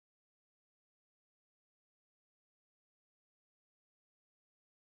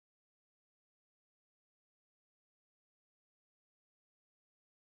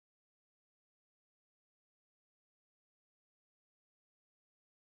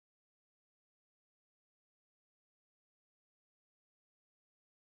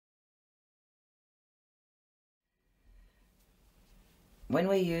when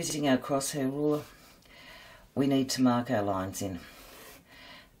we're using our crosshair ruler, we need to mark our lines in.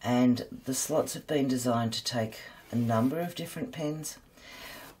 And the slots have been designed to take a number of different pens.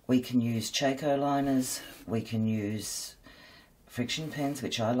 We can use Chaco liners, we can use friction pens,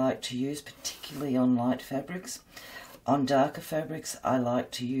 which I like to use, particularly on light fabrics. On darker fabrics, I like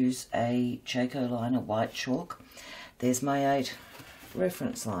to use a Chaco liner white chalk. There's my 8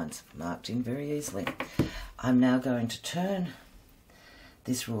 reference lines marked in very easily. I'm now going to turn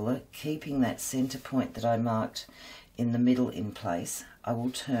this ruler, keeping that centre point that I marked in the middle in place. I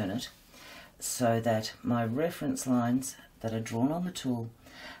will turn it so that my reference lines that are drawn on the tool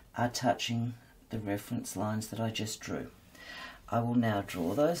are touching the reference lines that I just drew. I will now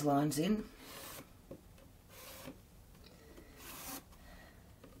draw those lines in.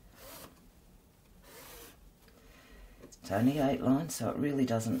 It's only 8 lines, so it really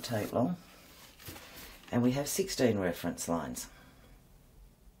doesn't take long. And we have 16 reference lines.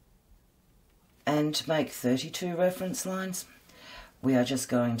 And to make 32 reference lines, we are just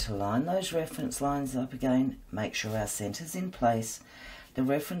going to line those reference lines up again, make sure our centre's in place. The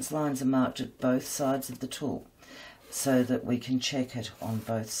reference lines are marked at both sides of the tool so that we can check it on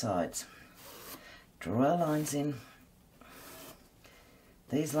both sides. Draw our lines in.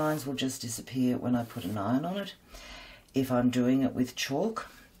 These lines will just disappear when I put an iron on it. If I'm doing it with chalk,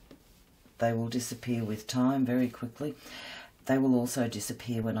 they will disappear with time very quickly. They will also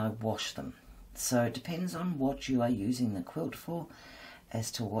disappear when I wash them. So it depends on what you are using the quilt for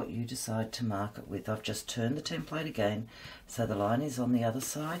as to what you decide to mark it with. I've just turned the template again so the line is on the other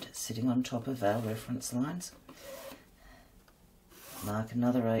side, sitting on top of our reference lines. Mark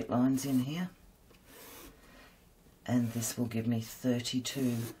another 8 lines in here, and this will give me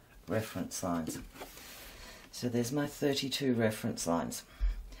 32 reference lines. So there's my 32 reference lines.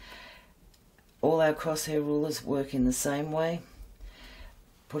 All our crosshair rulers work in the same way.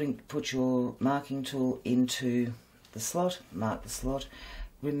 Put your marking tool into the slot, mark the slot.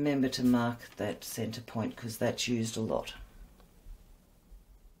 Remember to mark that centre point because that's used a lot.